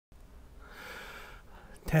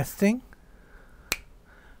Testing.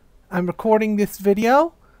 I'm recording this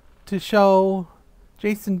video to show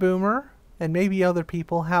Jason Boomer and maybe other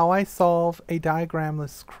people how I solve a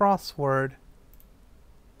diagramless crossword.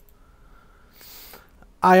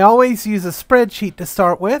 I always use a spreadsheet to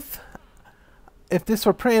start with. If this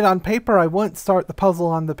were printed on paper, I wouldn't start the puzzle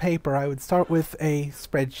on the paper. I would start with a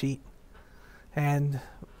spreadsheet. And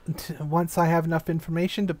once I have enough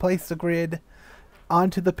information to place the grid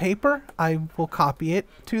onto the paper, I will copy it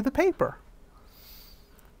to the paper.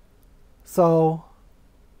 So,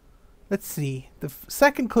 let's see. The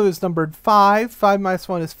second clue is numbered 5. 5 minus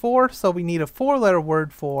 1 is 4, so we need a 4-letter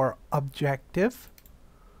word for objective.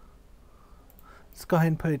 Let's go ahead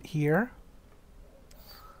and put it here.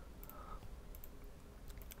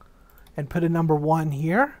 And put a number 1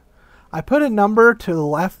 here. I put a number to the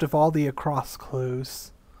left of all the across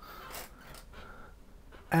clues.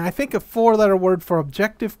 And I think a 4-letter word for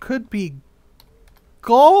objective could be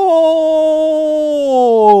gold.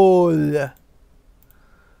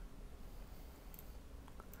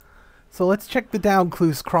 So let's check the down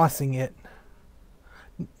clues crossing it.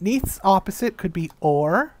 Neath's opposite could be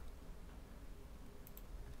or.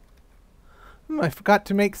 I forgot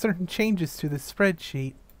to make certain changes to the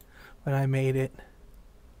spreadsheet when I made it.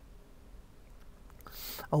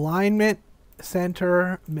 Alignment,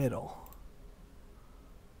 center, middle.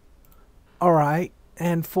 Alright,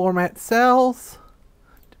 and format cells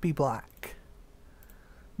to be black.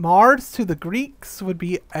 Mars to the Greeks would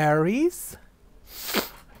be Aries.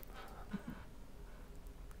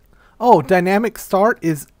 Oh, dynamic start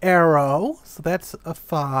is arrow, so that's a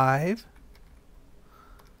 5.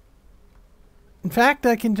 In fact,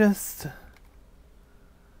 I can just...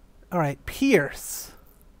 Alright, pierce.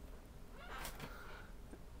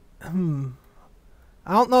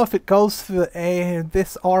 I don't know if it goes through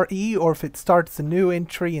this RE or if it starts a new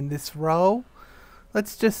entry in this row.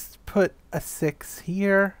 Let's just put a 6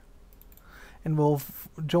 here and we'll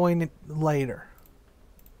join it later.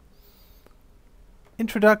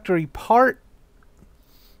 Introductory part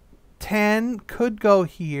 10 could go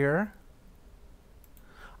here.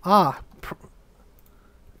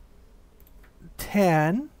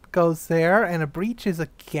 10 goes there, and a breach is a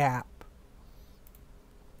gap.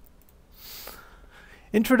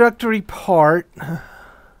 Introductory part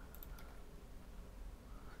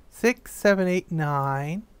 6, 7, 8,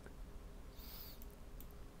 9.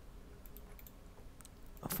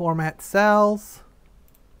 Format cells.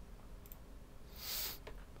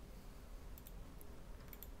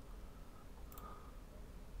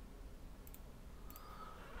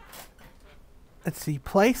 Let's see,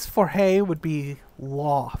 place for hay would be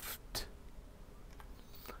loft.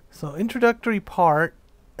 So introductory part,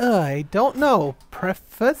 I don't know,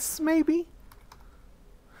 preface maybe?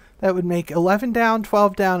 That would make 11 down,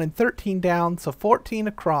 12 down, and 13 down, so 14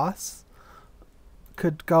 across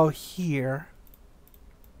could go here.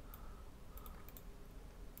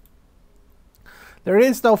 There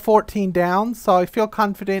is no 14 down, so I feel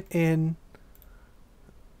confident in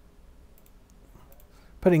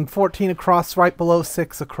putting 14 across right below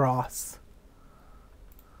 6 across.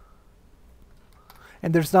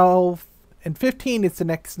 And there's no... And 15 is the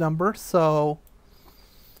next number, so...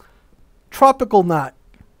 Tropical nut.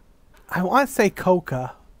 I want to say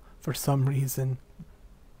coca for some reason.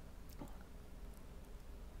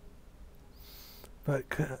 But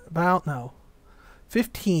I don't know.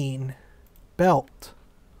 15. Belt.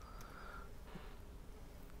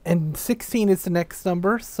 And 16 is the next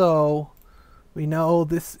number, so... We know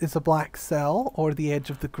this is a black cell, or the edge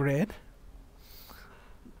of the grid.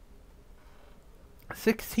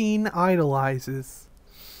 16 idolizes.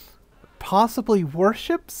 Possibly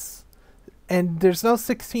worships. And there's no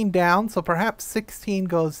 16 down, so perhaps 16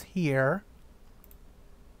 goes here.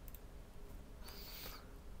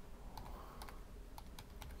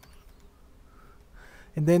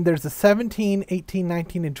 And then there's a 17, 18,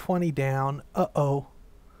 19, and 20 down. Uh-oh.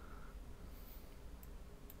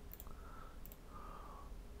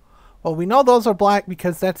 Well, we know those are black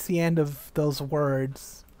because that's the end of those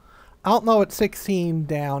words. I don't know what 16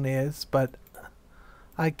 down is, but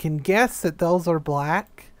I can guess that those are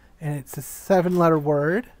black, and it's a 7-letter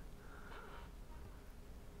word.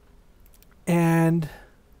 And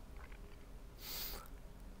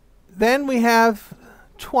then we have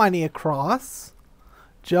 20 across.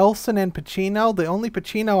 Jolson and Pacino. The only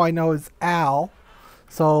Pacino I know is Al.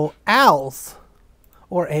 So, ALS,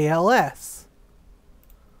 or ALS.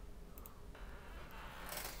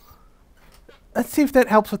 Let's see if that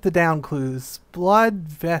helps with the down clues. Blood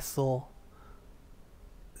vessel.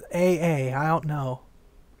 AA. I don't know.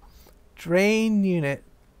 Drain unit.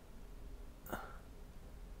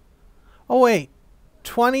 Oh, wait.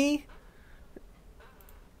 20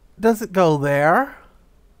 doesn't go there.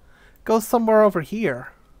 Goes somewhere over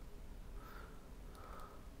here.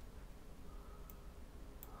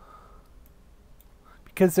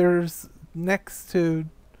 Because there's next to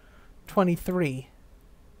 23.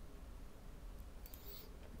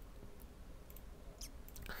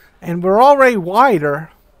 And we're already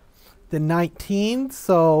wider than 19,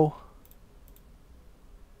 so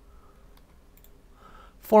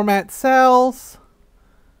format cells,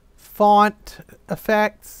 font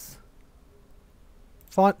effects,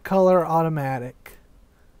 font color automatic.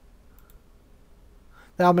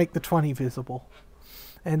 That'll make the 20 visible.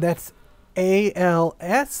 And that's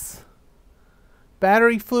ALS.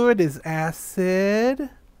 Battery fluid is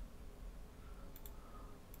acid.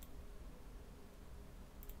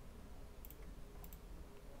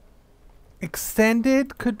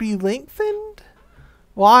 Extended could be lengthened.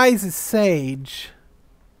 Wise is sage.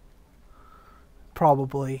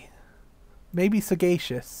 Probably. Maybe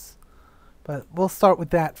sagacious. But we'll start with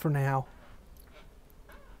that for now.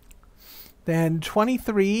 Then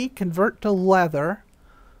 23, convert to leather.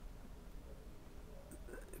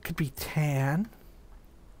 Could be tan.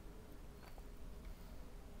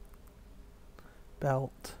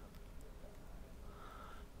 Belt.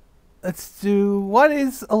 Let's do, what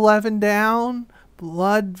is 11 down?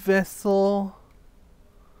 Blood vessel.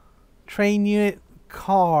 Train unit,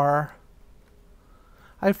 car.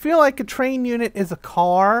 I feel like a train unit is a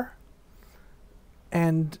car.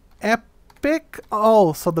 And epic.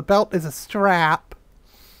 Oh, so the belt is a strap.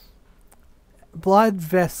 Blood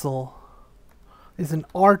vessel is an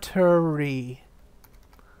artery.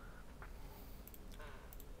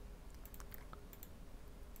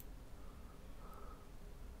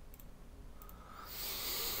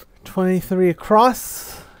 $23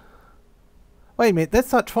 across. Wait a minute,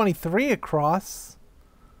 that's not 23 across.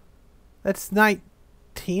 That's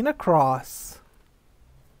 19 across.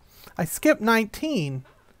 I skipped 19.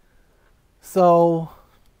 So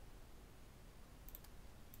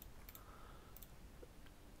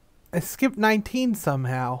I skipped 19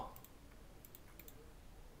 somehow.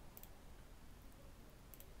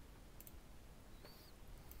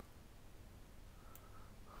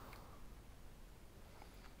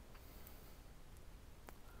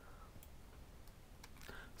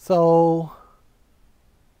 So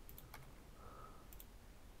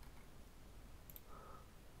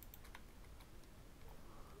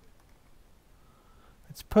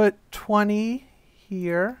let's put 20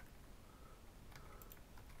 here.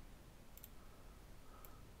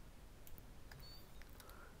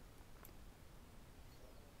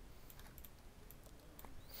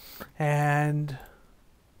 And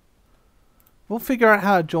we'll figure out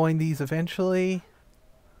how to join these eventually.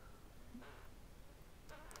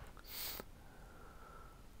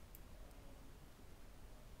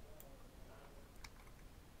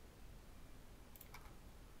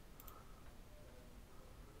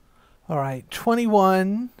 All right,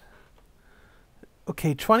 21.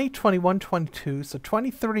 Okay, 20, 21, 22. So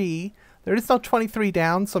 23. There is no 23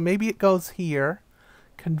 down, so maybe it goes here.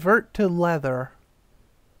 Convert to leather.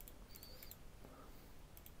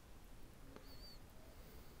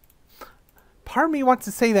 Part of me wants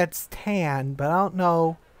to say that's tan, but I don't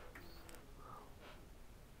know.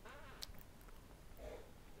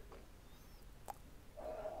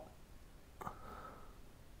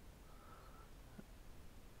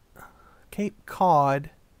 Cape Cod.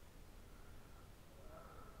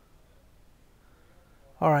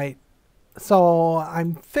 Alright. So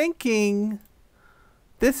I'm thinking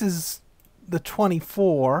this is the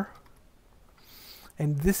 24.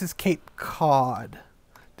 And this is Cape Cod.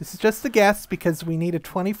 This is just a guess because we need a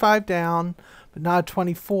 25 down, but not a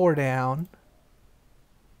 24 down.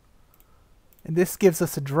 And this gives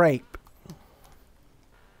us a drape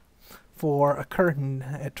for a curtain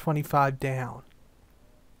at 25 down.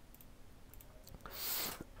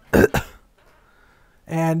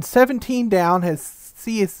 And 17 down has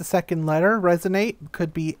C as the second letter. Resonate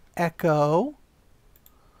could be echo.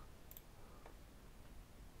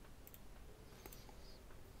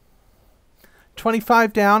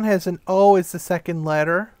 $25 down has an O as the second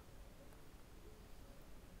letter.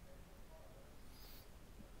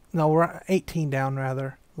 No, we're 18 down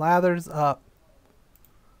rather. Lathers up.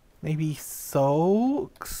 Maybe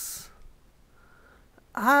soaks.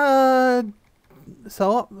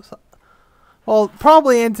 Well, it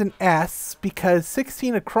probably ends in S because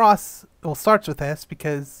 16 across, well, starts with S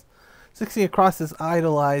because 16 across is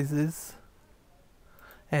idolizes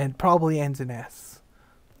and probably ends in S.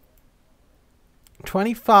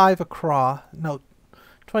 25 across, no,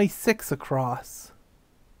 26 across.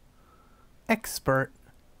 Expert.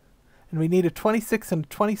 And we need a 26 and a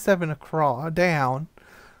 27 across, down.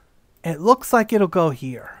 And it looks like it'll go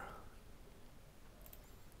here.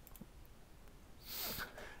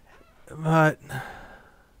 But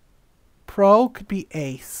Pro could be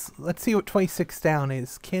ace. Let's see what 26 down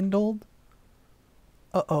is. Kindled.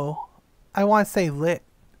 Uh-oh. I want to say lit.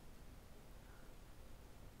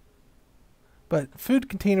 But food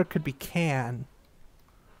container could be can.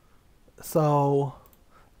 So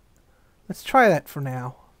let's try that for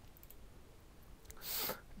now.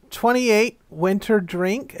 28 winter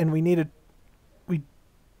drink, and we need a we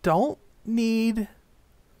need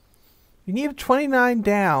a 29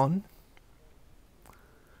 down,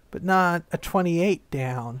 but not a 28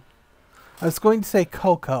 down. I was going to say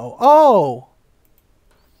cocoa. Oh!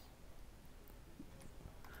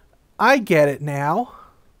 I get it now.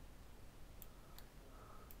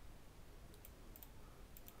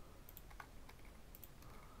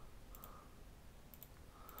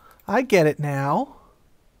 I get it now.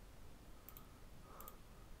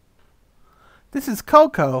 This is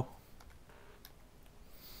cocoa.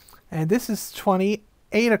 And this is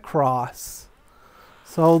 28 across.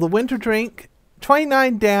 So the winter drink,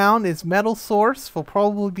 29 down is metal source, will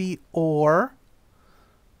probably be ore.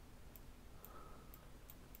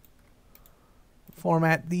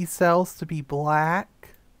 Format these cells to be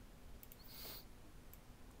black.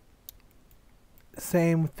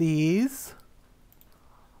 Same with these.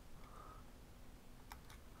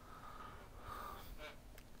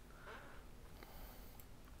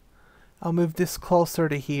 I'll move this closer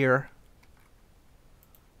to here.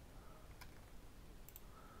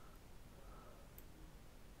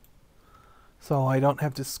 So I don't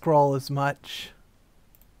have to scroll as much.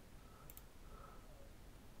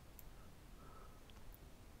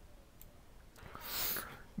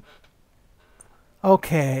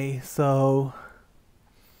 Okay, so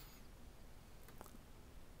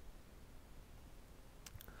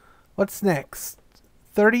what's next?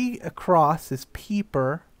 30 across is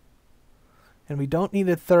peeper. And we don't need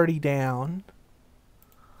a 30 down.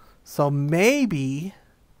 So maybe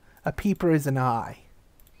a peeper is an eye.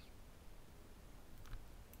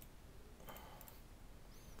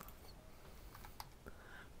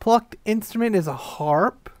 Plucked instrument is a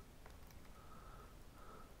harp.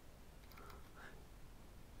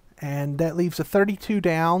 And that leaves a 32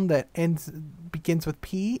 down that begins with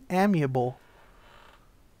P. Amiable.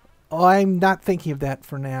 Oh, I'm not thinking of that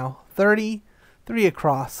for now. 33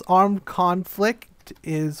 across. Armed conflict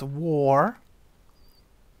is war.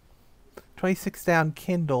 26 down,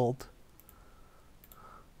 kindled.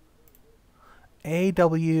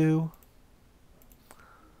 AW.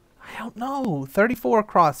 I don't know. 34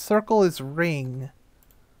 across. Circle is ring.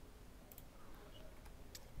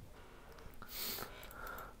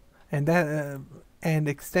 And that and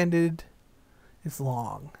extended is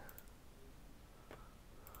long.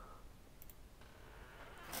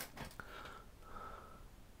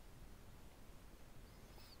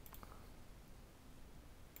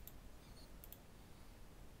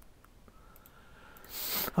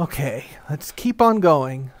 Okay, let's keep on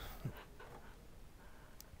going.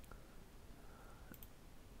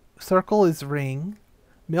 Circle is ring.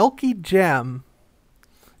 Milky gem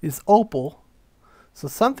is opal. So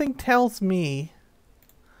something tells me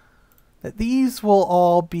that these will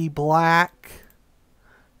all be black,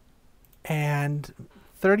 and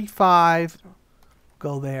 35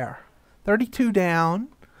 go there. 32 down.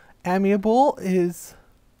 Amiable is...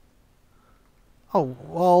 Oh,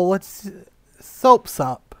 well, let's... Soap's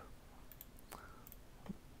up.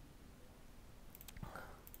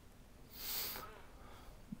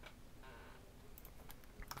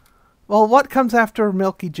 Well, what comes after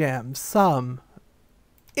milky gems? Some.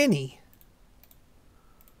 Any.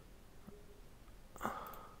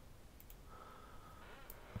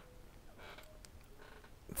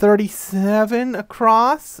 $37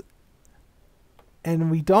 across.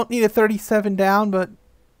 And we don't need a 37 down, but...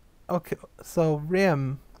 Okay, so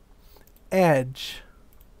rim. Edge.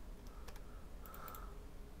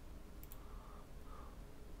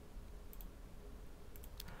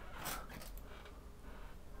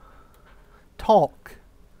 Talk.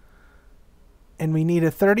 And we need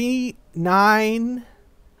a 39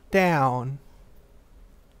 down.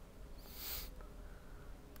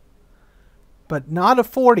 But not a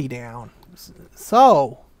 40 down.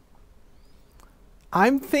 So,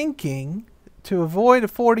 I'm thinking to avoid a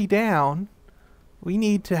 40 down, we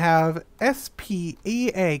need to have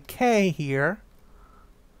SPEAK here.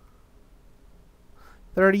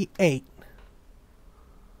 38.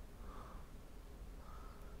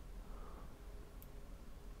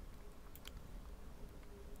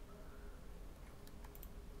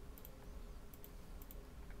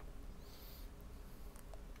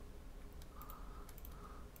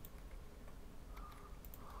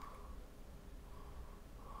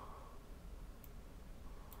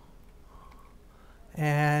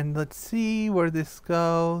 And let's see where this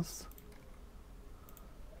goes.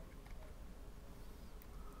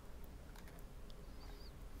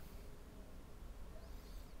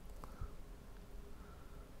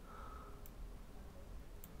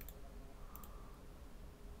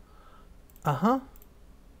 Uh-huh.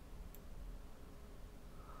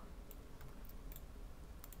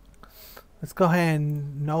 Let's go ahead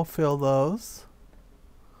and no-fill those.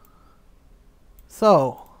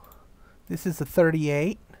 So, this is a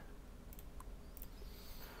 38.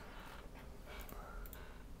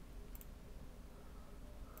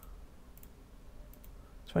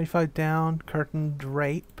 $25 down, curtain,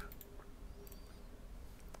 drape.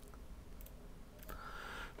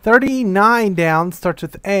 39 down starts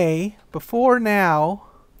with A. Before now,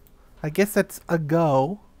 I guess that's a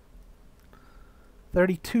go.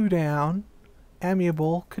 32 down,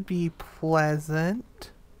 amiable, could be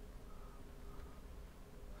pleasant.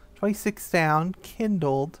 26 down,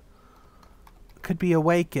 kindled, could be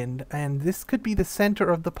awakened. And this could be the center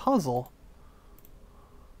of the puzzle,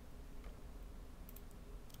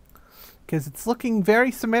 because it's looking very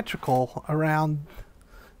symmetrical around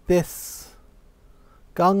this.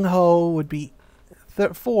 Gung-ho would be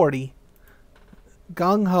 40.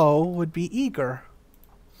 Gung-ho would be eager.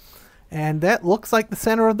 And that looks like the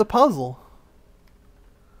center of the puzzle.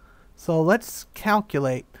 So let's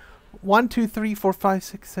calculate. 1, 2, 3, 4, 5,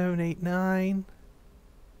 6, 7, 8, 9.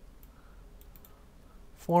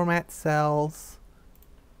 Format cells.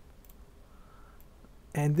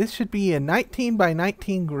 And this should be a 19 by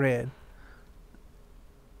 19 grid.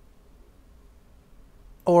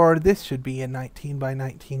 Or this should be a 19 by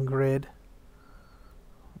 19 grid.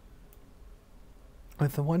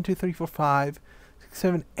 With the 1, 2, 3, 4, 5, 6,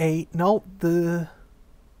 7, 8. Nope,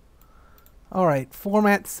 alright,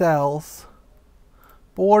 format cells.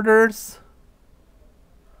 Borders.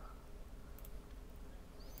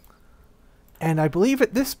 And I believe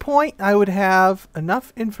at this point I would have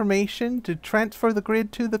enough information to transfer the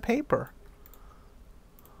grid to the paper.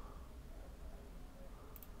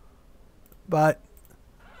 But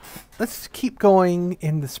let's keep going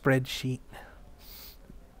in the spreadsheet.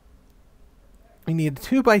 We need a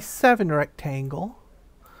 2 by 7 rectangle,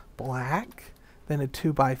 black, then a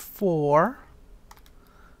 2 by 4,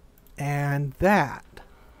 and that.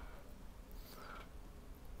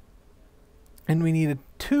 And we need a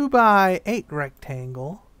 2 by 8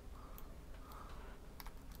 rectangle.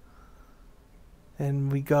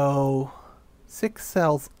 And we go 6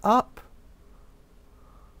 cells up.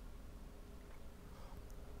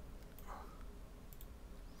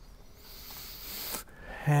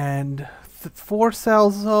 And 4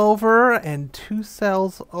 cells over and 2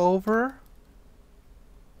 cells over.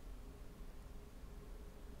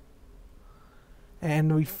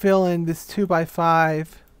 And we fill in this 2 by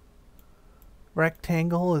 5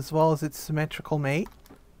 rectangle as well as its symmetrical mate.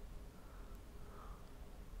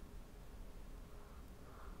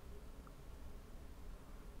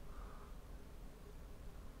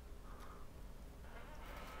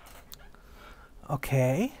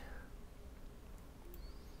 Okay.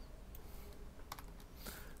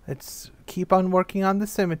 Let's keep on working on the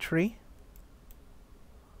symmetry.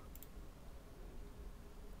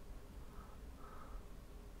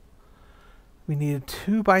 We need a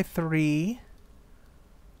 2 by 3,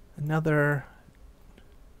 another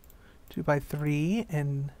 2 by 3,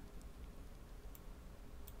 and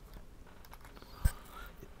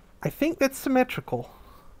I think that's symmetrical.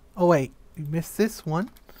 Oh wait, we missed this one.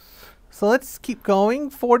 So let's keep going.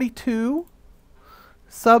 42.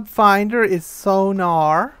 Subfinder is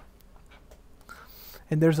sonar.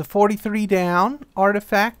 And there's a 43 down.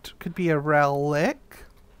 Artifact could be a relic.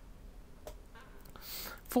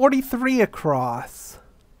 43 across.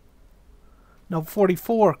 No,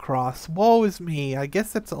 44 across. Woe is me. I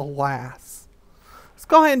guess that's alas. Let's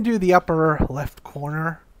go ahead and do the upper left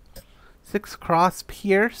corner. 6 across,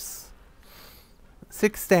 pierce.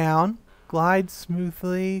 6 down. Glide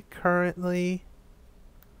smoothly, currently.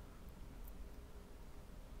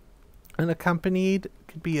 Unaccompanied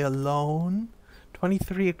could be alone.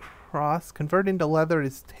 23 across. Convert into leather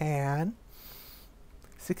is tan.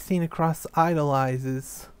 16 across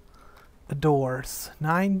idolizes. Adores.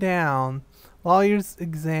 9 down. Lawyer's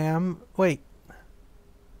exam. Wait.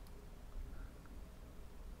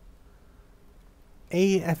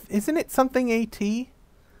 Isn't it something AT?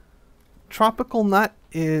 Tropical nut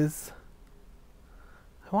is,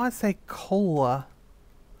 I want to say cola.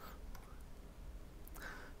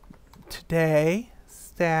 Today.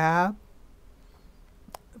 Stab.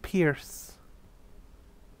 Pierce.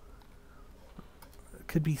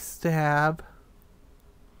 Could be stab.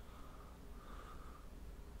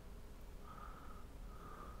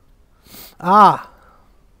 Ah.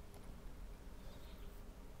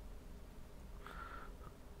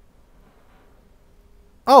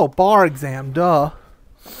 Oh, bar exam, duh.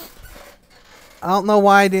 I don't know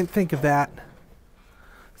why I didn't think of that.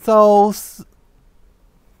 So,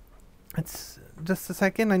 it's just a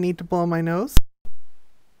second. I need to blow my nose.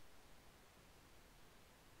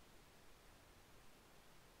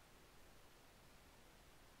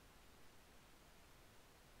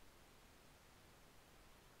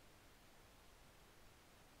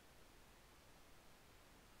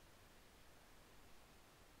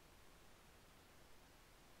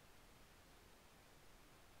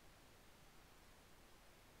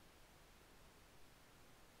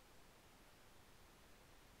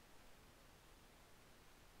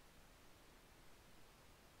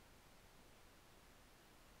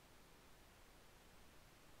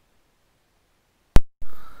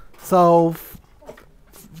 So,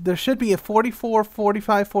 there should be a 44,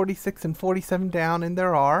 45, 46, and 47 down, and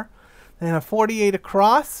there are. And a 48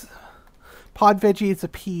 across. Pod veggie is a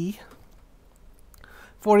P.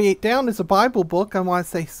 48 down is a Bible book. I want to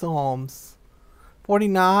say Psalms.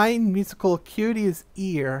 49, musical acuity is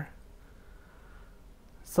ear.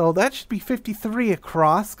 So that should be 53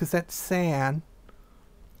 across, because that's san.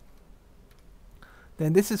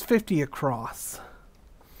 Then this is 50 across.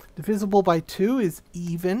 Divisible by 2 is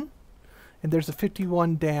even. And there's a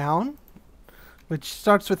 51 down, which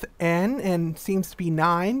starts with N and seems to be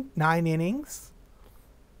 9 innings.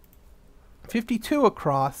 52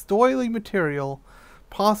 across, doily material,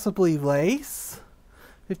 possibly lace.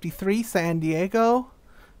 53, San Diego.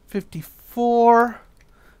 54,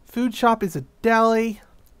 food shop is a deli.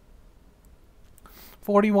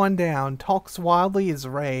 41 down, talks wildly is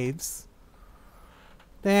raves.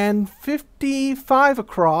 Then 55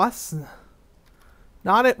 across,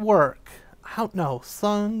 not at work. I don't know,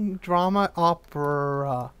 sung, drama,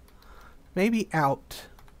 opera. Maybe out.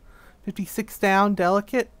 56 down,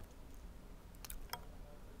 delicate.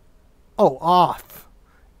 Oh, off.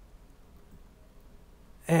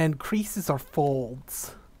 And creases are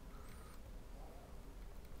folds.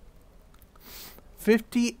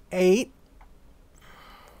 58.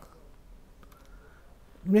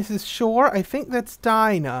 Mrs. Shore, I think that's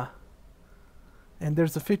Dinah. And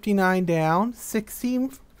there's a 59 down. 60,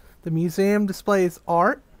 the museum displays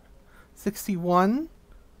art. 61,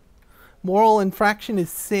 moral infraction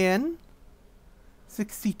is sin.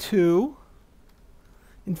 62,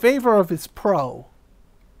 in favor of is pro.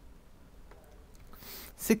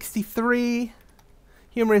 63,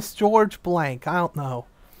 humorist George Blank, I don't know.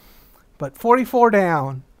 But 44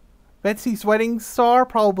 down. Betsy's wedding star,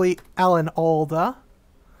 probably Alan Alda.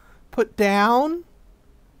 Put down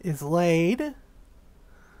is laid.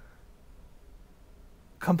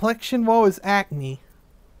 Complexion woe is acne.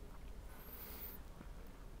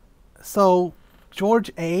 So, George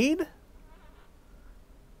Ade?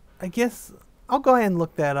 I guess I'll go ahead and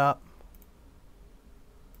look that up.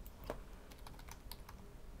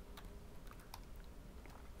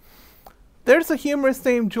 There's a humorist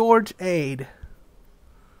named George Ade.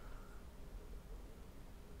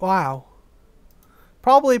 Wow.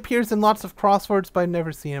 Probably appears in lots of crosswords, but I've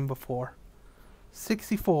never seen him before.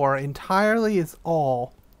 64, entirely is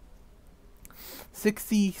all.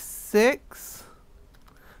 66,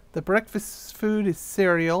 the breakfast food is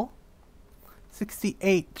cereal.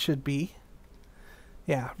 68 should be.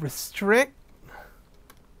 Yeah, restrict.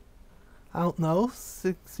 I don't know.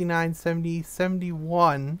 69, 70,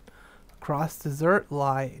 71. Across desert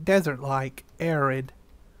like, arid.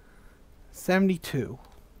 72.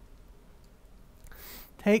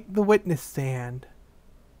 Take the witness stand.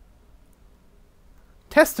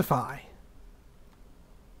 Testify.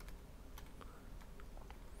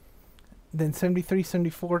 Then 73,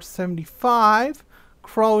 74, 75.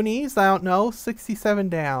 Cronies, I don't know. 67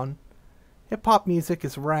 down. Hip-hop music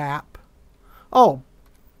is rap. Oh,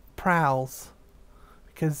 prowls.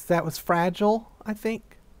 Because that was fragile, I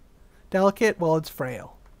think. Delicate, well, it's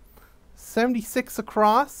frail. 76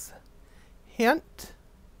 across. Hint.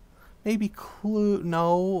 Maybe clue,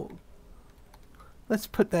 no. Let's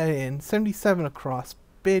put that in. 77 across.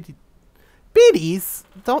 Biddies?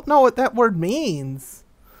 Don't know what that word means.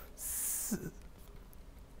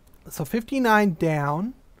 So 59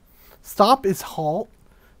 down. Stop is halt.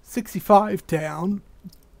 65 down.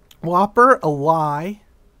 Whopper, a lie.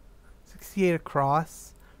 68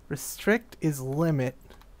 across. Restrict is limit.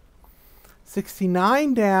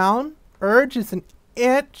 69 down. Urge is an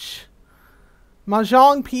itch.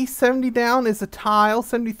 Mahjong piece, 70 down is a tile.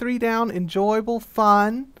 73 down, enjoyable,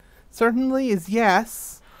 fun. Certainly is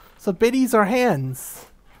yes. So biddies are hens.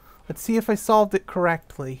 Let's see if I solved it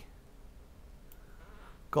correctly.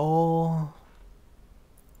 Goal.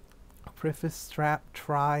 Preface, strap,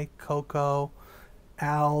 try, cocoa,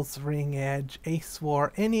 owls, ring edge, ace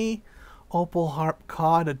war, any, opal, harp,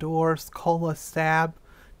 cod, adores, cola, stab,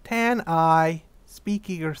 tan eye, speak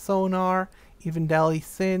eager, sonar, even deli,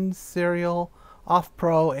 sins, cereal, off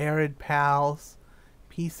pro, arid, pals,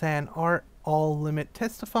 peace and art, all limit,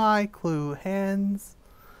 testify, clue, hands,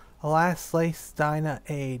 alas, lace, Dinah,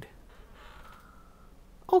 aid.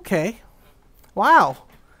 Okay. Wow.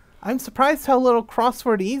 I'm surprised how little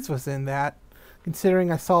crossword ease was in that,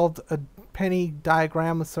 considering I solved a penny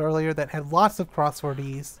diagramless earlier that had lots of crossword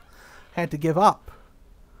ease. Had to give up.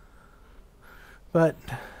 But,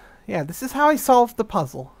 yeah, this is how I solved the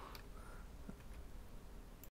puzzle.